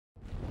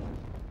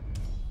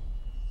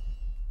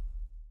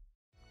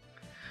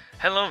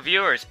Hello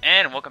viewers,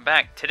 and welcome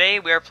back. Today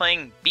we are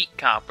playing Beat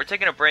Cop. We're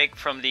taking a break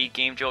from the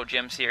Game Jolt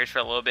Gem series for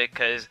a little bit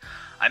because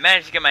I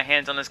managed to get my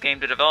hands on this game.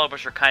 The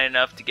developers were kind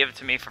enough to give it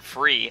to me for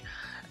free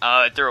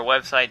through a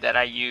website that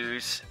I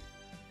use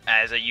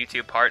as a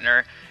YouTube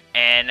partner,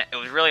 and it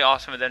was really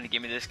awesome of them to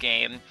give me this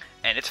game.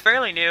 And it's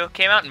fairly new,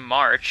 came out in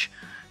March,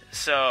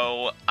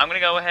 so I'm going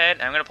to go ahead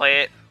and I'm going to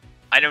play it.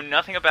 I know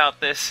nothing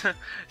about this,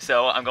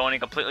 so I'm going in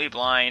completely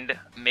blind.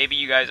 Maybe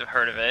you guys have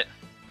heard of it.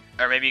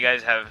 Or maybe you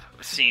guys have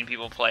seen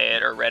people play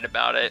it or read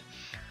about it.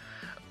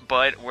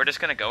 But we're just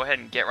going to go ahead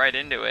and get right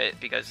into it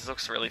because this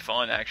looks really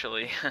fun,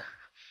 actually.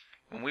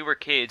 When we were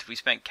kids, we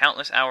spent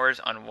countless hours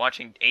on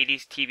watching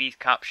 80s TV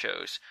cop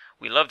shows.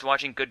 We loved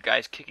watching good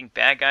guys kicking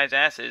bad guys'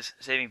 asses,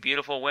 saving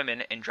beautiful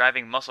women, and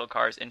driving muscle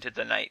cars into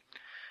the night.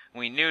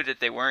 We knew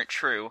that they weren't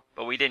true,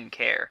 but we didn't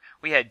care.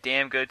 We had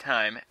damn good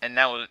time, and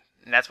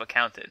that's what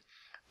counted.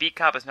 Beat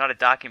Cop is not a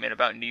document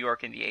about New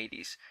York in the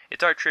 80s.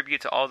 It's our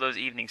tribute to all those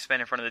evenings spent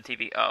in front of the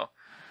TV. Oh.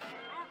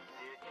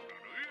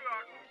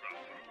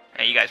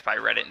 Hey, you guys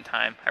probably read it in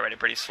time. I read it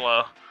pretty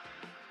slow.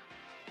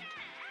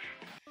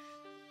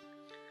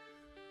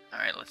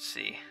 Alright, let's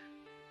see.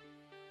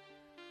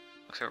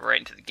 Looks like we're right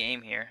into the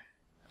game here.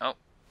 Oh,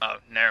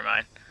 never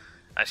mind.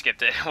 I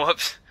skipped it.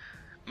 Whoops.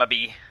 My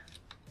B.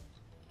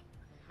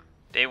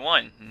 Day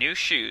 1. New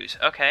shoes.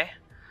 Okay.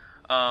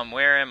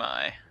 Where am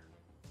I?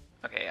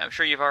 Okay, I'm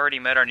sure you've already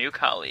met our new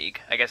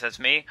colleague. I guess that's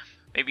me.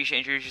 Maybe you should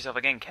introduce yourself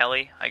again,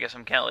 Kelly. I guess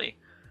I'm Kelly.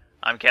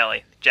 I'm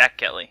Kelly. Jack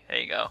Kelly. There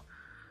you go.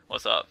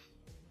 What's up?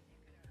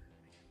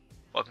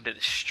 Welcome to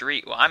the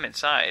street. Well, I'm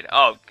inside.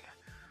 Oh,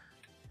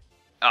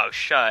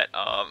 shut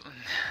up.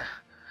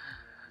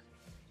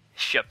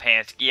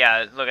 Shapansky.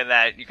 Yeah, look at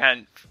that. You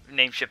kind of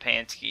named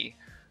Shapansky.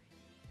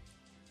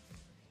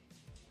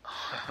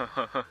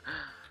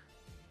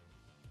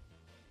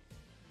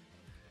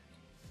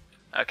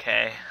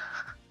 Okay.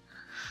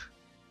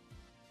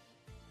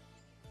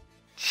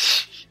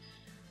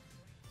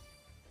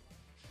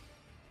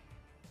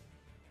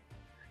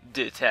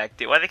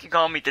 Detective. Why do they keep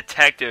calling me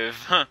detective?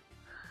 Am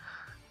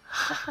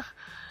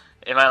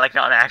I like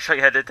not actually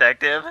a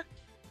detective?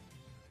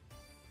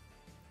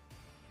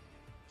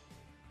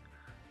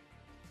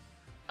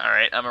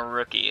 Alright, I'm a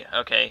rookie.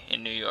 Okay,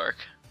 in New York.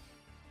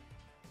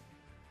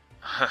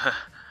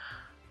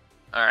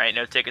 Alright,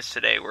 no tickets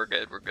today. We're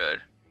good, we're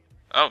good.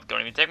 Oh, don't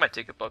even take my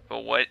ticket book,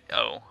 but what?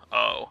 Oh.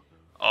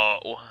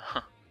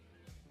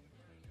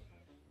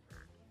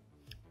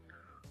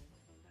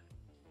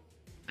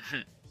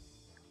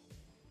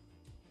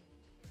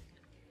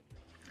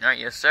 Alright,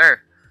 yes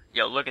sir.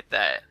 Yo, look at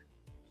that.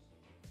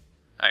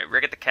 Alright,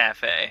 Rick at the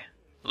cafe.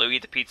 Louie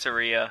at the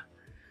pizzeria.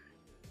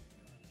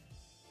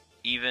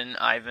 Ivan,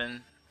 I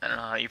don't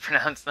know how you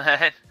pronounce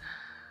that.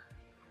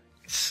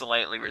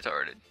 Slightly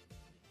retarded.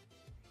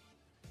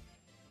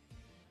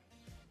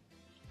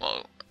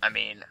 Well, I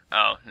mean,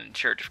 in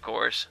church of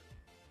course.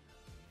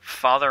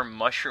 Father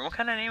Mushroom? What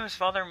kind of name is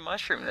Father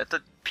Mushroom? That's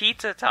a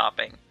pizza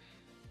topping.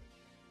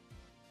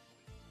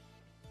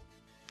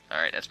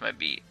 Alright, that's my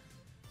beat.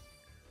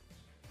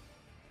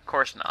 Of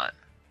course not.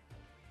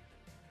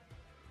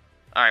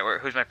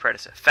 Alright, who's my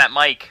predecessor? Fat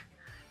Mike!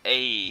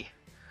 Ayy.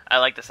 I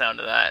like the sound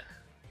of that.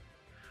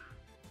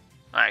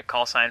 Alright,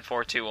 call sign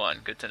 421.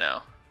 Good to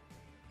know.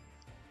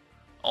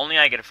 Only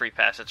I get a free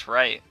pass, that's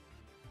right.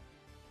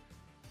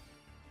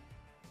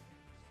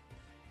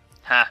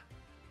 Ha.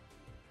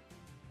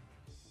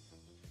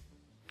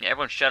 Yeah,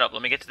 everyone shut up.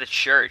 Let me get to the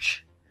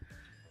church.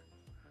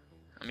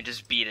 Let me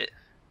just beat it.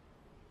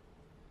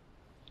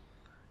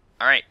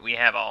 Alright, we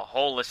have a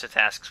whole list of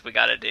tasks we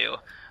gotta do.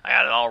 I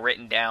got it all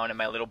written down in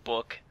my little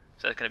book,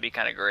 so it's gonna be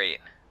kinda great.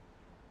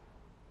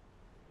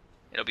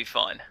 It'll be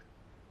fun.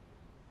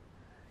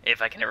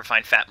 If I can ever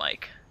find Fat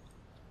Mike.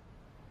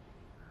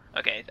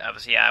 Okay,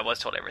 obviously, yeah, I was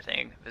told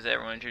everything. Does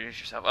everyone introduce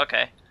yourself?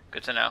 Okay,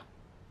 good to know.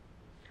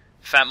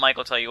 Fat Mike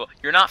will tell you,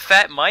 you're not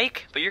Fat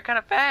Mike, but you're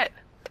kinda fat.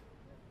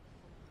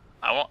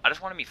 I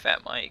just want to be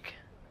Fat Mike.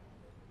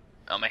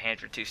 Oh, my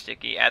hands were too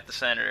sticky. At the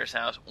senator's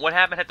house. What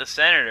happened at the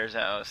senator's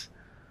house?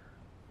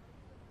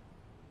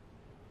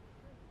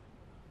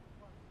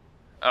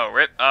 Oh,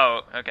 rip.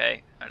 Oh,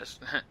 okay.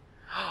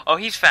 Oh,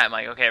 he's Fat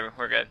Mike. Okay,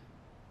 we're good.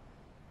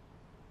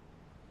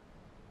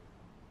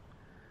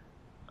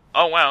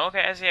 Oh, wow.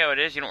 Okay, I see how it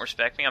is. You don't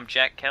respect me. I'm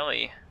Jack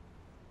Kelly.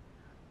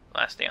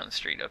 Last day on the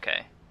street.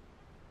 Okay.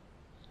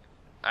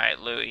 Alright,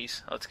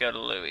 Louie's. Let's go to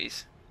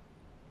Louie's.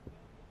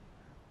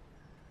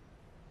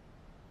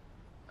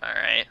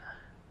 Alright.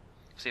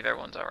 See if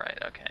everyone's alright.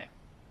 Okay.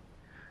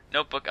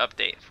 Notebook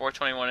update.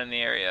 421 in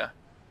the area.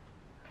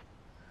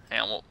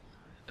 And we'll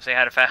say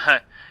hi to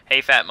Fat... Hey,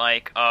 Fat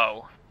Mike.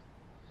 Oh.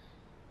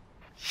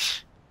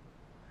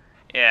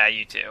 Yeah,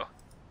 you too.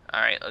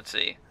 Alright, let's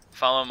see.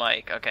 Follow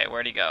Mike. Okay,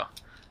 where'd he go?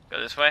 Go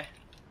this way?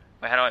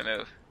 Wait, how do I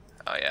move?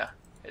 Oh, yeah.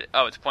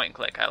 Oh, it's point and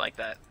click. I like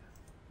that.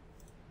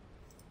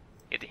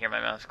 You get to hear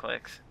my mouse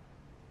clicks.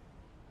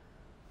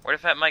 Where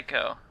did Fat Mike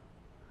go?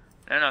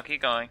 No,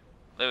 keep going.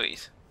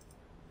 Louie's.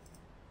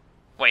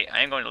 Wait,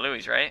 I am going to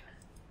Louie's, right?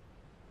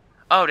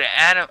 Oh, to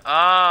Adam.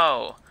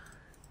 Oh!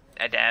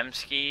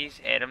 Adamski.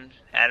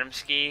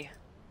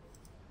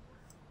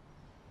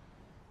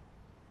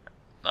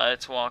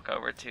 Let's walk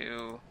over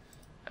to...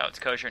 Oh, it's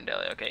kosher and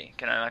deli. Okay,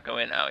 can I not go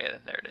in? Oh, yeah,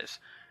 there it is.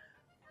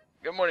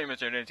 Good morning,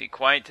 Mr. Nancy.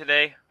 Quiet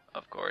today?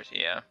 Of course,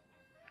 yeah.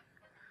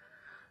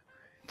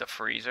 The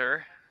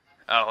freezer.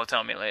 Oh, he'll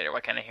tell me later.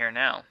 What can I hear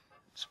now?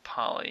 It's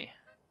Polly.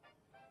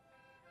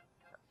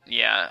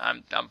 Yeah,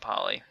 I'm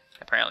Polly.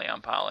 Apparently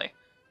I'm Polly.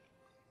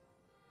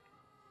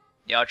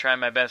 Yeah, I'll try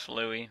my best,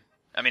 Louie.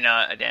 I mean,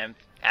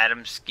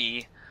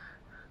 Adamski.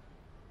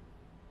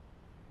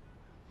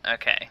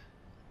 Okay.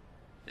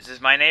 This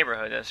is my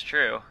neighborhood, that's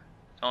true.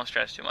 Don't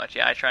stress too much.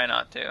 Yeah, I try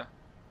not to.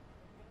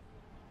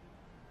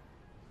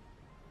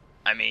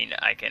 I mean,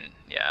 I can...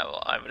 Yeah,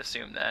 well, I would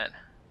assume that.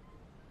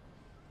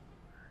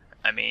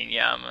 I mean,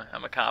 yeah,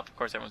 I'm a cop. Of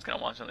course everyone's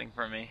gonna want something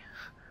from me.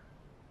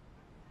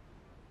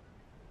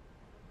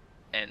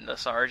 And the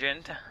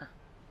sergeant.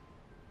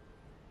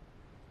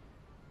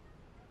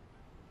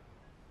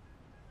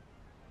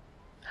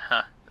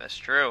 Huh, that's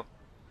true.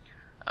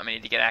 I'm gonna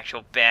need to get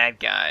actual bad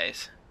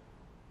guys.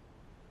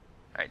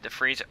 Alright, the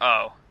freezer.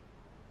 Oh.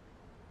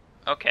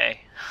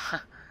 Okay.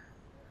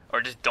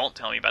 Or just don't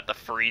tell me about the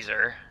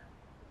freezer.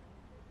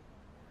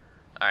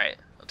 Alright,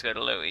 let's go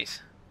to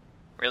Louie's.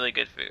 Really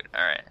good food.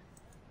 Alright.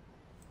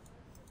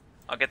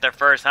 I'll get there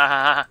first. Ha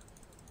ha ha.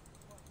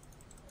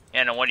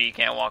 Yeah, no wonder you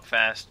can't walk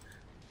fast.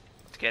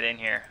 Let's get in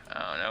here.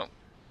 Oh, no.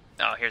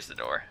 Oh, here's the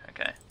door.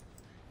 Okay.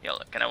 Yo,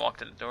 look, can I walk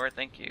to the door?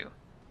 Thank you.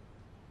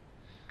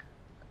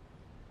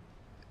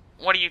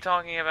 What are you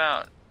talking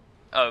about?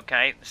 Oh, can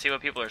I see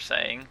what people are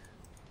saying?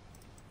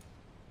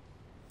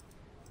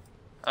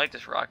 I like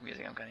this rock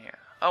music I'm gonna hear.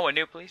 Oh, a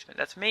new policeman.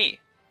 That's me.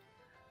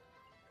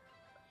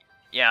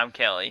 Yeah, I'm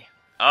Kelly.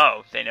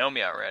 Oh, they know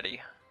me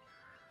already.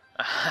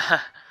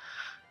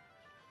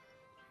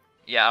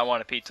 Yeah, I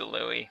want a pizza,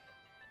 Louie.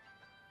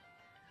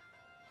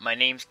 My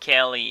name's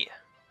Kelly.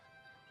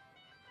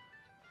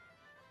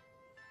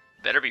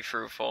 Better be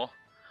fruitful.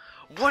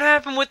 What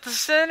happened with the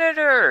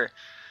senator?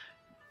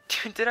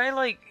 Did I,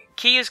 like,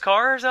 key his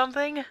car or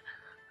something?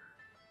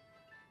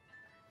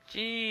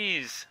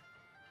 Jeez.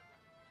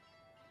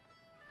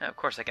 Of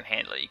course I can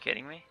handle it. Are you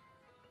kidding me?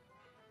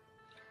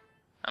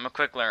 I'm a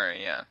quick learner,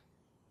 yeah.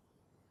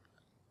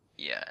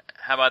 Yeah.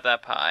 How about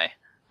that pie?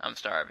 I'm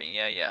starving.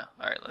 Yeah, yeah.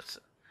 Alright, let's...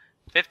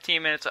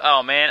 15 minutes.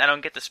 Oh, man, I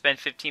don't get to spend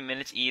 15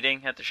 minutes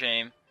eating. That's a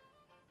shame.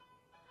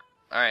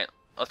 Alright,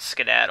 let's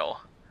skedaddle.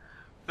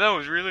 That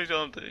was really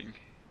something.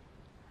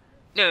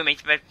 No, it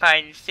makes the best pie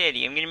in the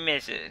city. I'm gonna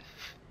miss it.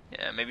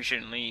 Yeah, maybe you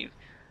shouldn't leave.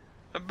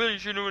 I bet you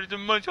should know what it's a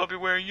month I'll be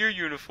wearing your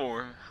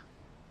uniform.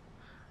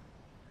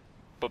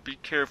 But be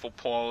careful,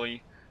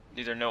 Paulie.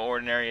 These are no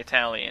ordinary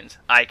Italians.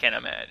 I can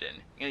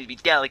imagine. You need to be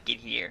delicate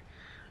here.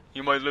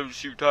 You might live to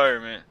see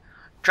retirement.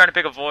 I'm trying to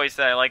pick a voice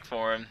that I like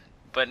for him,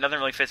 but nothing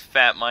really fits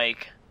Fat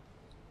Mike.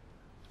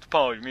 It's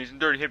Paulie. Me, some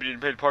dirty hippie didn't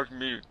pay the parking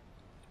meter.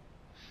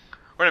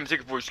 Right, I'm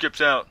ticket boy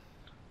skips out.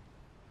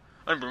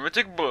 I'm bringing my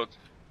ticket book.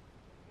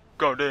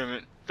 God damn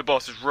it. The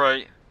boss is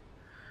right.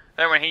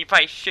 Everyone, you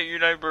probably shit your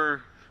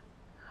neighbor.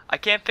 I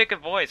can't pick a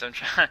voice. I'm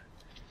trying.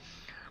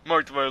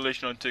 Mark the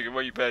violation on ticket.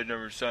 Why you bad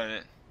number sign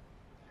it?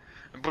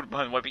 And put it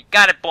behind the white.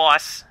 Got it,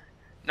 boss.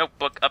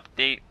 Notebook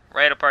update.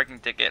 Write a parking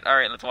ticket.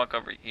 Alright, let's walk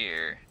over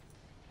here.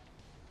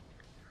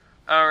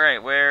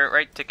 Alright,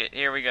 right ticket.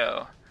 Here we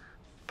go.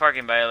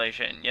 Parking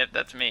violation. Yep,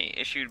 that's me.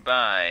 Issued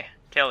by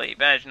Kelly.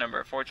 Badge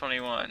number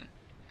 421.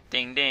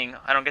 Ding ding.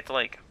 I don't get to,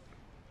 like,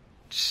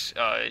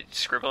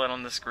 scribble it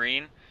on the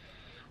screen.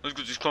 Let's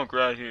get this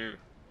clunker out of here.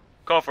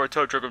 Call for a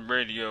tow truck on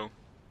radio.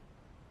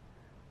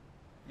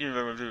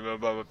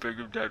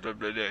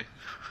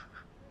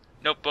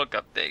 Notebook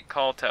update.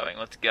 Call towing.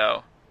 Let's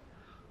go.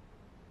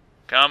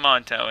 Come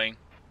on, towing.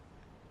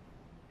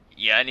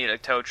 Yeah, I need a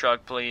tow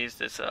truck, please.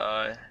 This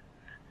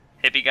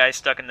hippie guy's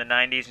stuck in the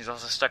 90s. He's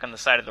also stuck on the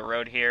side of the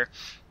road here.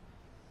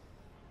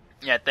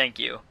 Yeah, thank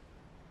you.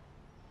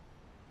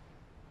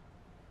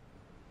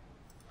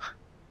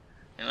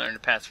 And learn to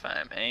pacify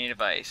him. Any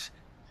device.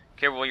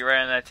 Careful while you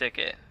write on that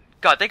ticket.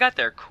 God, they got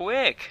there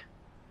quick.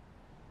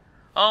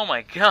 Oh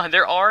my god,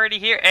 they're already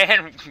here.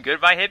 And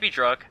goodbye, hippie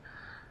truck.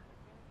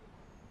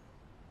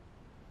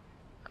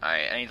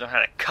 Alright, I need to learn how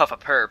to cuff a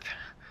perp.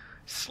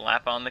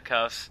 Slap on the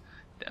cuffs.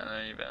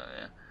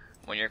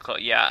 When you're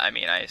close. Yeah, I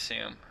mean, I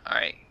assume.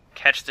 Alright,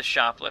 catch the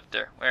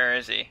shoplifter. Where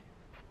is he?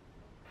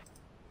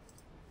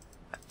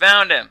 I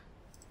found him.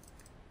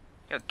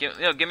 Yo,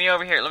 give me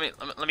over here.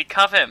 Let me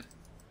cuff him.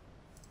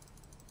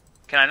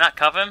 Can I not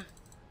cuff him?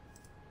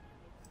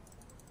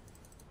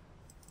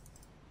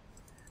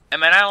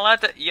 Am I not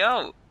allowed to?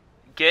 Yo,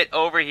 get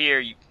over here.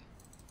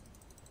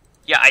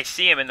 Yeah, I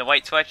see him in the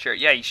white sweatshirt.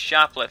 Yeah, he's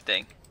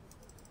shoplifting.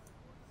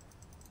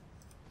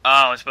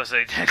 Oh, I'm supposed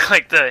to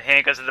click the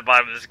handcuffs at the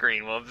bottom of the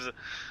screen. Whoops.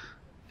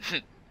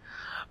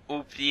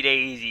 Oopsie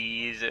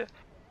daisies.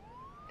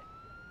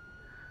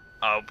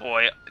 Oh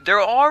boy, they're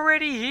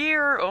already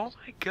here. Oh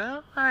my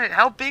god,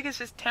 how big is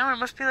this town? It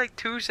must be like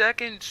 2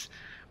 seconds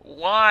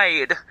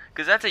wide,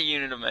 because that's a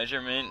unit of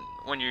measurement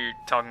when you're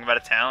talking about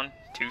a town.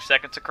 2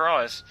 seconds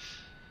across.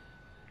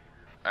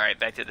 Alright,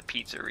 back to the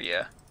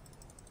pizzeria.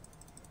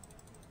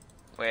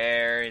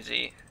 Where is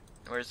he?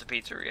 Where's the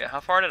pizzeria? How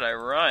far did I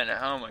run?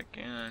 Oh my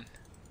god.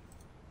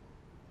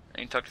 I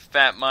need to talk to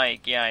Fat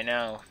Mike. Yeah, I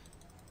know.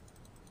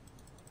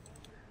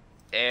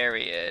 There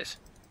he is.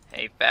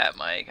 Hey, Fat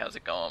Mike. How's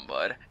it going,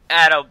 bud?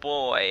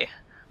 Attaboy!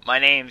 My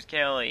name's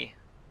Kelly.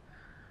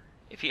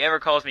 If he ever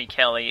calls me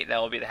Kelly, that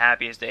will be the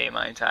happiest day of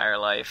my entire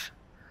life.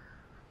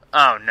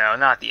 Oh no,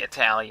 not the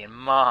Italian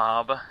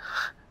mob.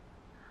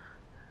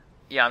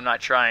 Yeah, I'm not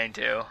trying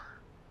to.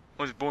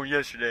 I was born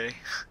yesterday.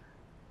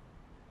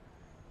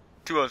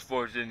 2 house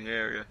forces in the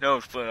area. Now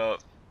it's split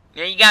up.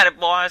 Yeah, you got it,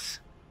 boss.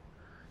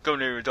 Go in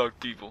there and talk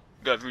to people.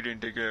 Got food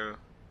didn't take care of.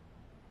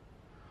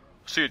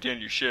 I'll see you at the end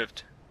of your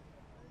shift.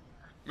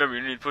 Remember,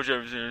 you need to push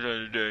everything inside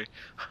the day.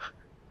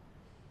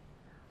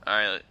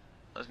 Alright,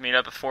 let's meet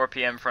up at 4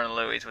 p.m. in front of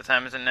Louis. What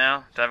time is it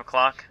now? 5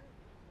 o'clock?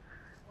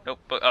 Nope.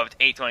 Oh, it's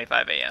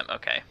 8:25 a.m.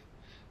 Okay.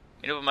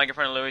 Meet up with Mike in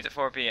front of Louis at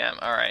 4 p.m.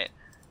 Alright.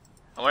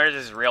 I wonder if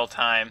this is real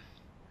time.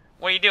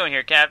 What are you doing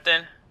here,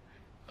 Captain?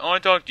 I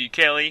want to talk to you,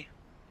 Kelly.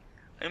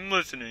 I'm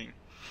listening.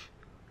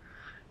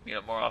 Meet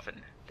up more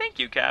often. Thank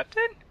you,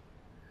 Captain.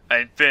 I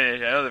ain't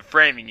finished. I know they're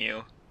framing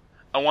you.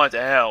 I want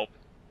to help.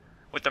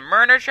 With the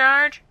murder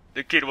charge?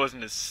 The kid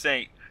wasn't a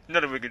saint.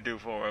 Nothing we could do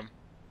for him.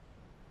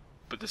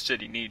 But the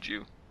city needs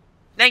you.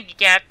 Thank you,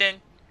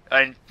 Captain.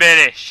 I ain't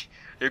finished.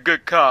 You're a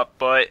good cop,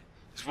 but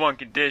there's one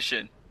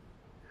condition.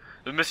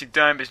 The missing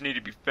diamonds need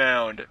to be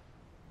found.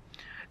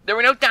 There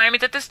were no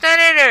diamonds at the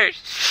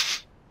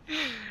Senators!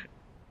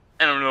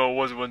 I don't know, it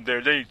wasn't one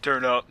there. Then you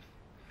turn up.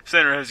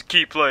 Senator has a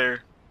key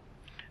player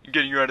in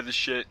getting you out of this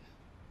shit.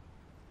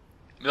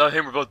 Without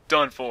him, we're both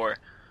done for.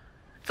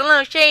 It's a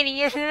little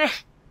shady, isn't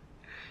it?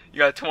 You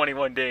got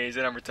 21 days,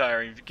 and I'm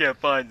retiring if you can't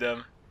find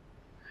them.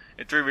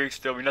 In 3 weeks,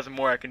 there'll be nothing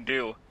more I can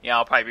do. Yeah,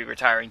 I'll probably be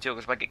retiring too,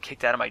 because if I get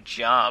kicked out of my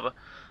job.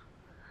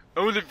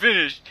 I wasn't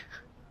finished.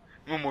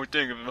 One more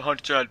thing, if the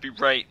hunch tried to be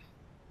right.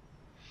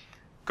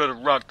 Gotta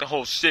rock the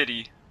whole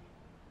city.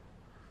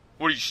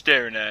 What are you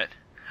staring at?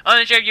 I'm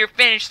not sure if you're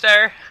finished,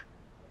 sir.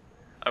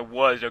 I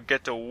was. I'll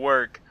get to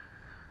work.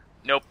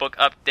 Notebook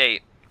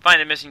update.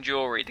 Find the missing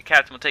jewelry. The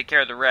captain will take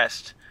care of the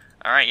rest.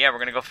 Alright, yeah, we're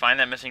gonna go find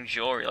that missing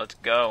jewelry. Let's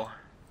go.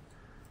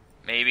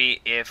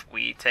 Maybe if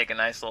we take a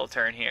nice little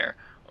turn here.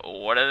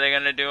 What are they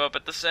gonna do up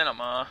at the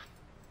cinema?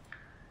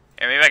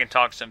 Yeah, maybe I can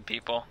talk to some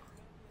people.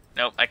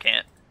 Nope, I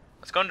can't.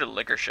 Let's go into the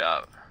liquor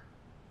shop.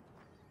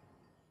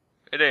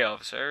 Good day,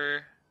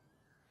 officer.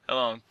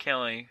 Hello, I'm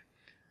Kelly.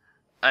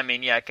 I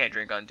mean, yeah, I can't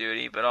drink on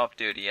duty, but off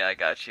duty, yeah, I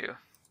got you.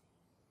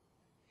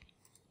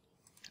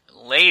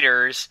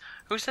 Laters?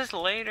 Who says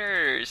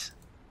laters?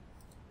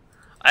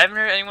 I haven't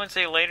heard anyone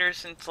say later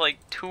since,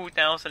 like,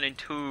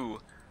 2002.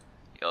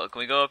 Yo, can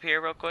we go up here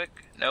real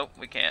quick? Nope,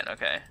 we can't,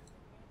 okay.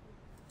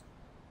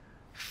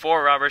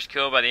 4 robbers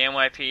killed by the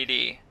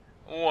NYPD.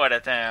 What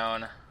a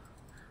town.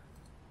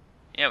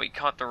 Yeah, we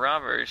caught the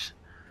robbers.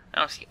 I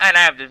don't see. I'd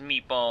have the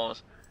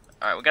meatballs.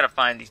 Alright, we gotta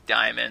find these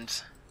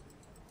diamonds.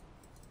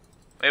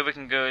 Maybe we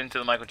can go into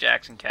the Michael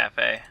Jackson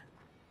Cafe.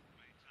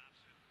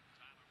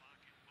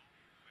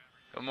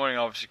 Good morning,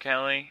 Officer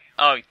Kelly.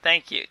 Oh,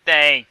 thank you.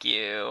 Thank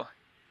you.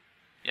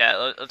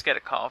 Yeah, let's get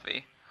a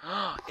coffee.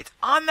 It's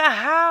on the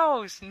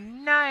house!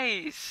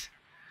 Nice!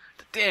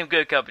 It's a damn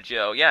good cup of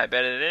joe. Yeah, I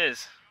bet it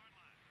is.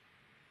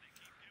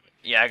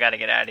 Yeah, I gotta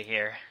get out of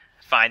here.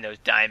 Find those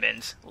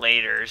diamonds.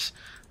 Laters.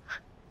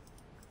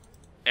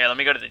 Yeah, let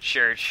me go to the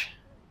church.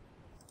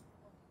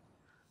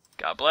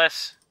 God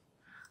bless.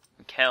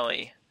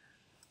 Kelly.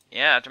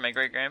 Yeah, after my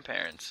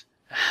great-grandparents.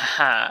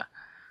 Haha.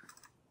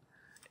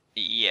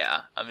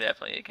 Yeah, I'm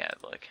definitely a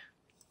Catholic.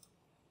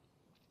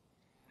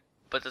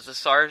 But does the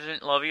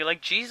sergeant love you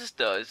like Jesus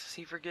does? Does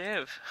he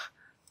forgive?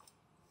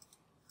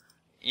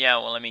 Yeah,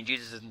 well, I mean,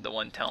 Jesus isn't the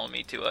one telling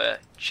me to,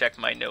 check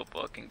my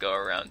notebook and go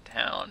around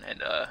town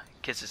and,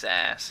 kiss his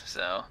ass,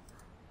 so.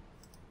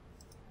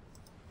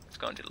 Let's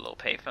go into the little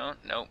payphone.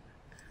 Nope.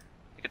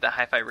 Get the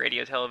hi-fi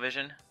radio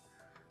television.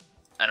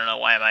 I don't know,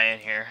 why am I in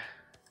here?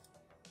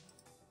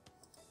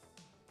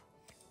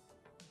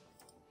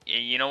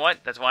 You know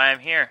what? That's why I'm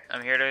here.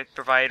 I'm here to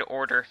provide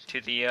order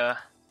to the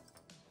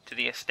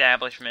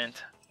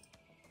establishment.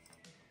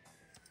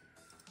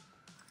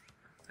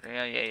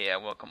 Yeah,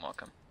 welcome.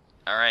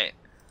 Alright.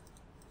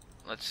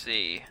 Let's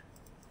see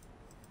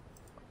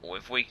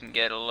if we can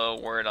get a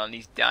little word on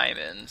these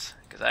diamonds,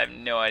 because I have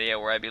no idea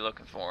where I'd be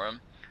looking for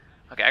them.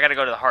 Okay, I gotta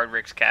go to the Hard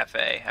Ricks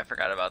Cafe. I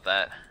forgot about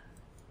that.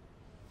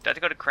 Do I have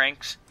to go to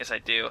Cranks? Yes, I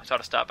do. So I ought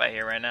to stop by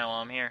here right now while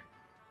I'm here.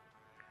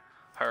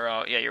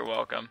 Hurrah. Yeah, you're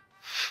welcome.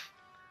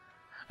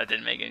 That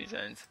didn't make any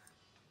sense.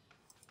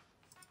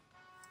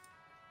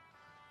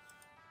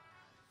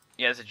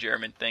 Yeah, it's a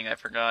German thing, I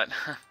forgot.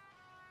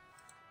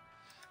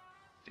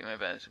 Do my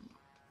best.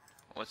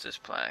 What's this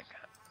plaque?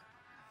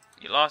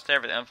 You lost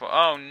everything.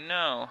 Oh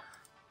no.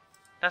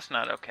 That's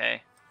not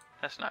okay.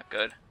 That's not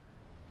good.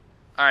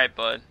 Alright,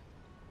 bud.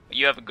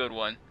 You have a good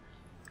one.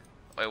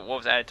 Wait, what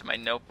was added to my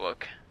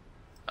notebook?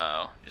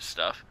 Oh, just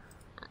stuff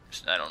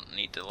I don't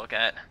need to look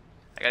at.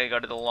 I gotta go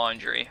to the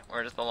laundry.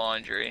 Where's the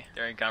laundry?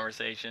 During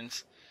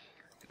conversations.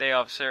 Good day,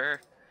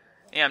 officer.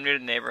 Yeah, I'm new to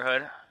the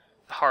neighborhood.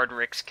 Hard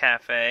Rick's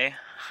Cafe.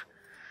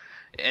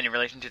 Any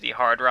relation to the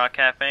Hard Rock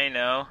Cafe?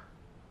 No.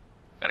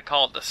 Gotta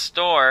call it the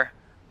store.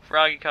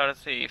 Froggy caught a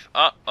thief.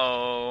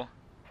 Uh-oh.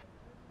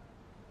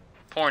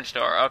 Porn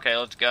store. Okay,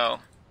 let's go.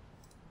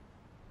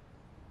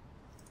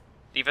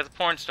 Thief at the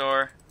porn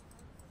store.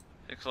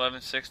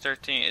 611,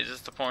 613. Is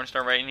this the porn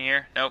store right in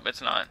here? Nope,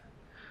 it's not.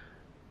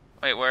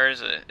 Wait, where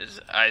is it?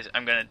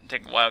 I'm gonna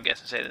take a wild guess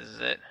and say this is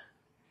it.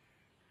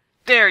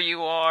 There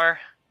you are!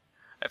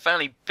 I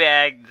finally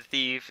bagged the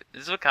thief.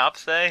 Is this what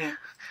cops say?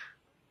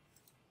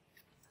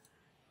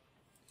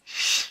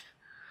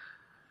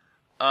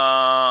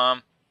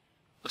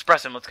 Let's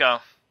press him, let's go.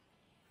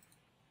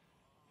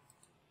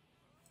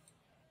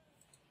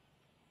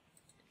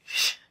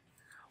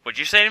 What'd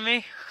you say to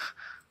me?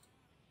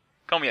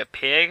 Call me a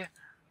pig?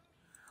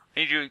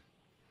 I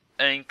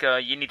think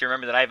you need to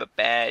remember that I have a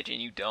badge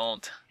and you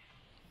don't.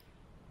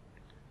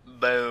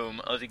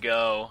 Boom. Let's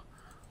go.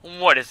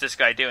 What is this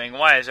guy doing?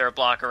 Why is there a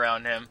block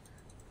around him?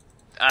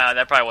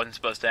 That probably wasn't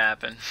supposed to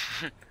happen.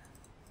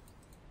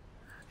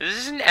 Is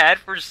this an ad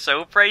for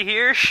soap right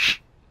here?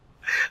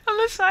 On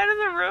the side of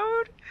the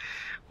road?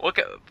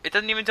 It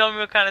doesn't even tell me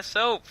what kind of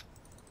soap.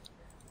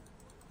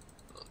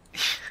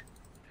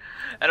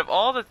 Out of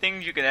all the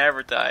things you can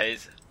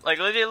advertise, like,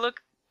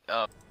 look.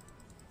 Oh,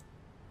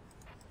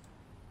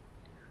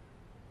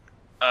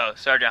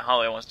 Sergeant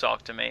Holly wants to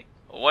talk to me.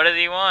 What does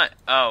he want?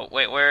 Oh,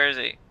 wait, where is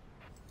he?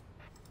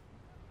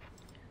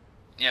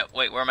 Yeah,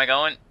 wait, where am I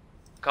going?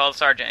 Call the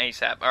Sergeant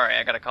ASAP. Alright,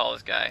 I gotta call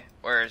this guy.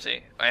 Where is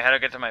he? Wait, how do I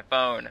get to my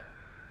phone?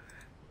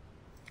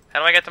 How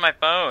do I get to my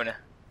phone?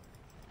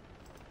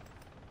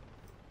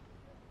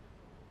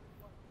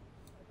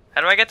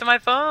 How do I get to my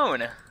phone?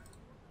 Do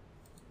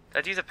I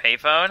have to use a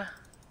payphone?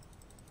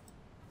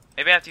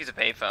 Maybe I have to use a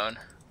payphone.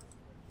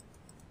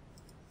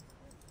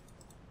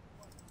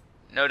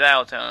 No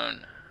dial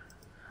tone.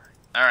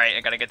 Alright,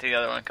 I gotta get to the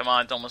other one. Come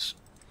on, it's almost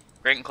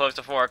getting close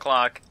to 4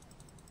 o'clock.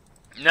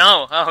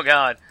 No! Oh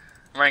god.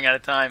 I'm running out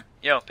of time.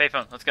 Yo,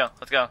 payphone, let's go,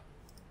 let's go.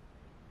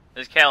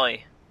 This is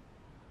Kelly.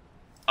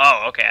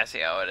 Oh, okay, I see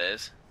how it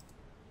is.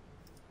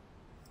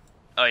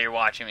 Oh, you're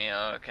watching me.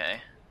 Oh,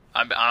 okay.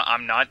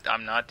 I'm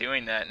not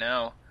doing that.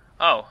 No.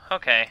 Oh,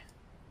 okay.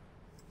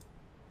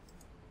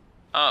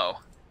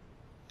 Oh.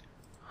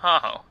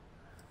 Oh.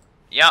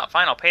 Yeah,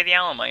 fine. I'll pay the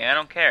alimony. I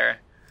don't care.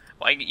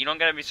 Why you don't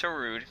gotta be so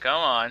rude.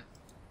 Come on.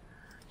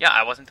 Yeah,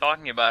 I wasn't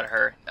talking about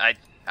her.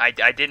 I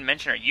didn't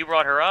mention her. You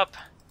brought her up.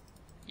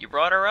 You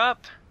brought her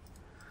up.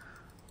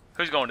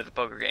 Who's going to the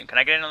poker game? Can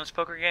I get in on this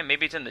poker game?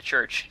 Maybe it's in the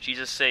church.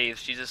 Jesus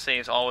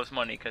saves all his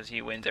money because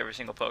he wins every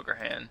single poker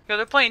hand. Yo,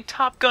 they're playing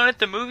Top Gun at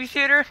the movie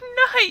theater?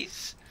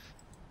 Nice!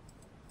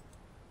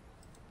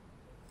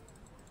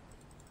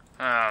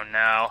 Oh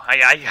no,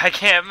 I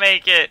can't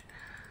make it.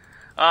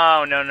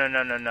 Oh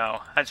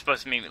no. I'm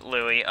supposed to meet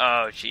Louie.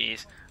 Oh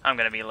jeez, I'm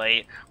gonna be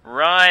late.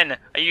 Run!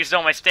 I used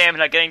all my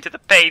stamina getting to the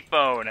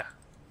payphone.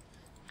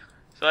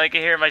 So I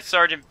can hear my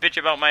sergeant bitch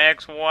about my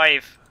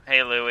ex-wife.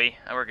 Hey Louie,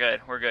 we're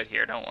good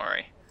here, don't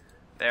worry.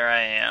 There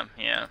I am,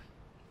 yeah.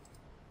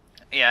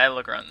 Yeah, I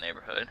look around the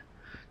neighborhood.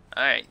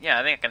 Alright, yeah,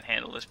 I think I can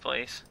handle this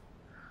place.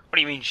 What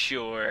do you mean,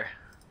 sure?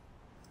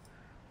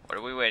 What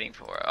are we waiting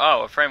for?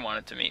 Oh, a friend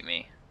wanted to meet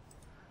me.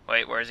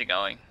 Wait, where is he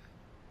going?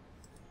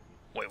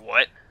 Wait,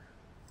 what?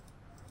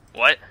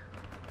 What?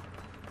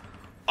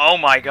 Oh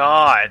my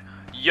god!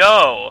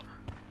 Yo!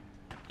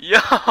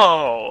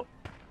 Yo!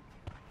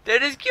 They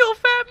just killed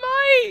Fat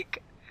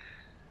Mike!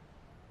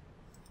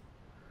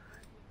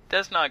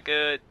 That's not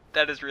good.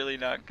 That is really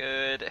not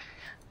good.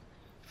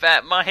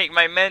 Fat Mike,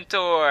 my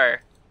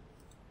mentor!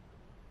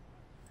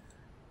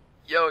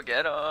 Yo,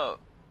 get up.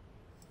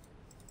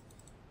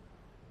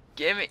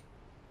 Give me...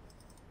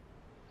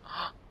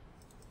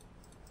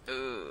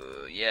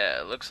 Ooh,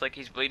 yeah, looks like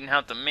he's bleeding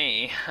out to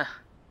me.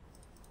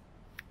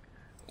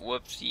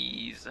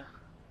 Whoopsies.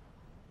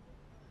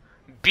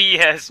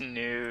 BS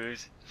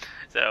News.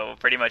 So,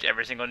 pretty much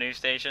every single news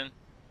station.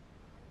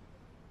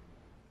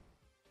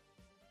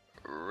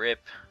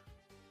 RIP.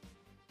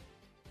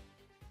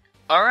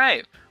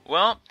 Alright,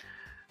 well,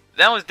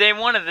 that was day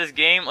 1 of this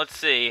game. Let's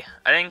see.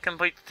 I didn't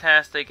complete the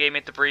task they gave me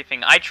at the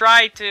briefing. I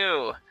tried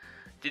to!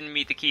 Didn't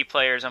meet the key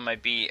players on my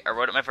beat. I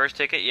wrote up my first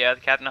ticket. Yeah,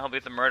 the captain helped me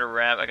with the murder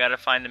rap. I gotta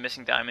find the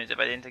missing diamonds. If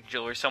I didn't take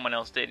jewelry, someone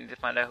else did. I need to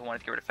find out who wanted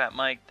to get rid of Fat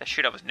Mike. That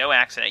shootout was no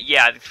accident.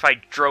 Yeah, if I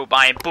drove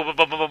by and boom, boom,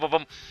 boom, boom, boom, boom,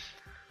 boom.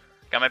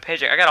 Got my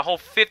paycheck. I got a whole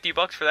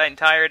 $50 for that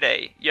entire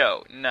day.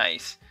 Yo,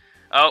 nice.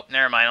 Oh,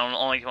 never mind.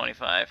 Only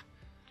 25.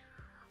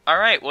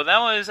 Alright, well that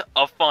was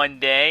a fun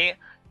day.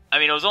 I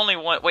mean, it was only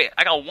one... Wait,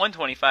 I got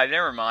 125.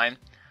 Never mind.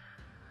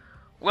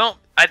 Well,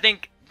 I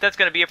think that's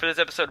gonna be it for this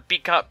episode of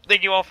Beat Cop.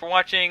 Thank you all for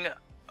watching.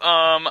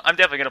 I'm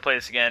definitely going to play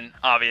this again,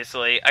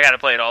 obviously. I got to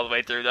play it all the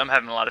way through. I'm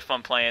having a lot of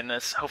fun playing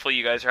this. Hopefully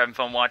you guys are having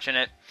fun watching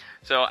it.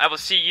 So I will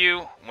see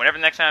you whenever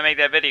the next time I make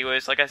that video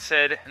is. Like I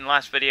said in the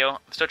last video,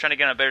 I'm still trying to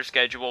get on a better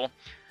schedule.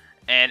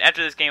 And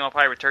after this game, I'll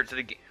probably return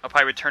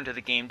to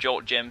the Game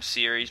Jolt Gem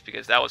series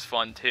because that was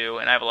fun too.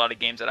 And I have a lot of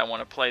games that I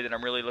want to play that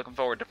I'm really looking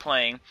forward to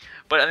playing.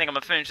 But I think I'm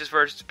gonna finish this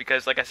first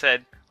because, like I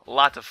said,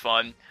 lots of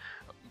fun.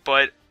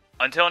 But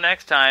until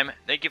next time,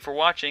 thank you for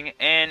watching.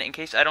 And in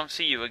case I don't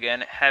see you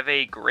again, have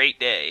a great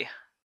day.